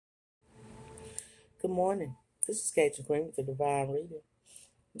Good morning. This is Cajun Queen with the Divine Reading.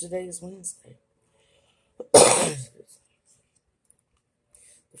 Today is Wednesday. The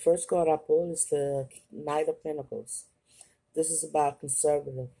first card I pulled is the Knight of Pentacles. This is about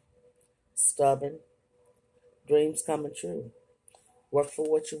conservative, stubborn, dreams coming true. Work for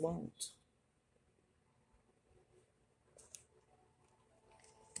what you want.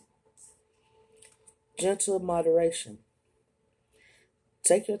 Gentle moderation.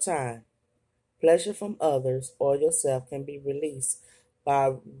 Take your time. Pleasure from others or yourself can be released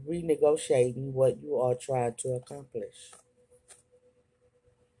by renegotiating what you are trying to accomplish.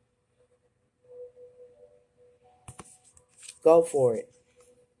 Go for it.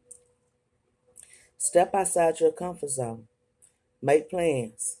 Step outside your comfort zone. Make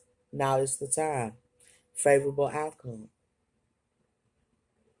plans. Now is the time. Favorable outcome.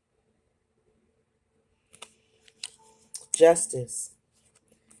 Justice.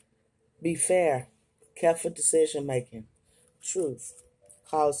 Be fair. Careful decision making. Truth.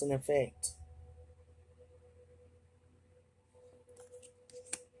 Cause and effect.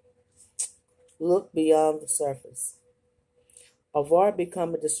 Look beyond the surface. Avoid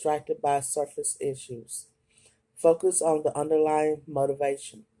becoming distracted by surface issues. Focus on the underlying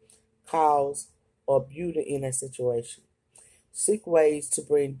motivation, cause, or beauty in a situation. Seek ways to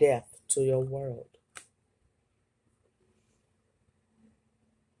bring depth to your world.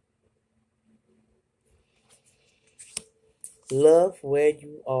 Love where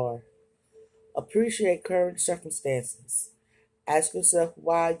you are. Appreciate current circumstances. Ask yourself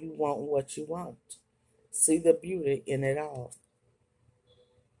why you want what you want. See the beauty in it all.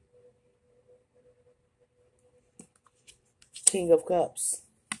 King of Cups.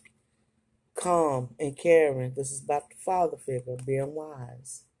 Calm and caring. This is about the father figure, being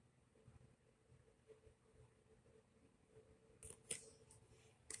wise.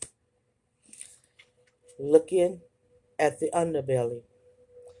 Looking at the underbelly.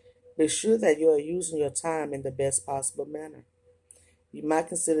 Be sure that you are using your time in the best possible manner. You might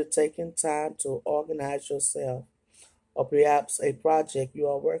consider taking time to organize yourself, or perhaps a project you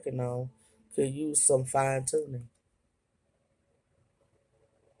are working on could use some fine tuning.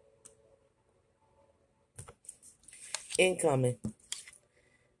 Incoming.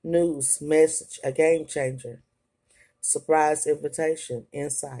 News, message, a game changer. Surprise invitation,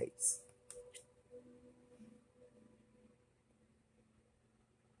 insights.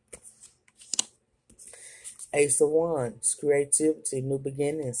 Ace of Wands, creativity, new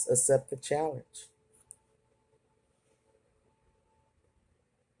beginnings, accept the challenge.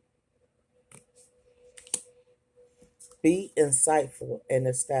 Be insightful and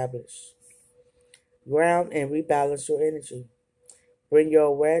established. Ground and rebalance your energy. Bring your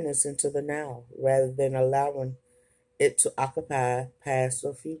awareness into the now rather than allowing it to occupy past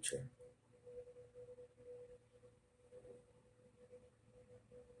or future.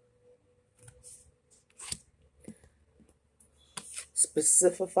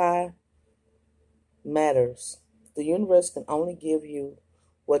 Specify matters. The universe can only give you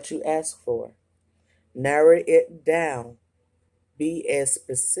what you ask for. Narrow it down. Be as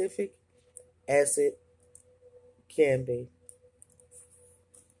specific as it can be.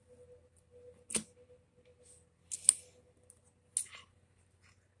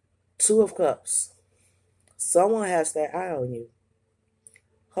 Two of Cups. Someone has their eye on you.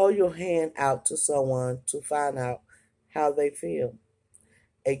 Hold your hand out to someone to find out how they feel.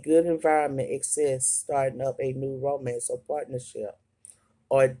 A good environment exists, starting up a new romance or partnership,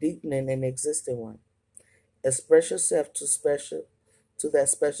 or deepening an existing one. Express yourself to that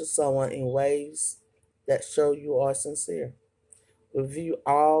special someone in ways that show you are sincere. Review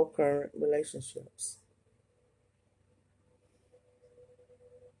all current relationships.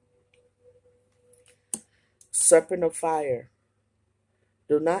 Serpent of Fire.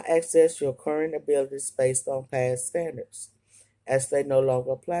 Do not access your current abilities based on past standards, as they no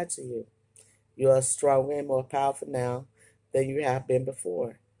longer apply to you. You are stronger and more powerful now than you have been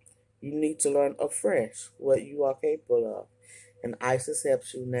before. You need to learn afresh what you are capable of, and Isis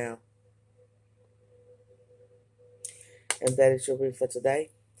helps you now. And that is your read for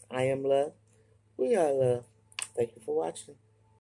today. I am Love. We are Love. Thank you for watching.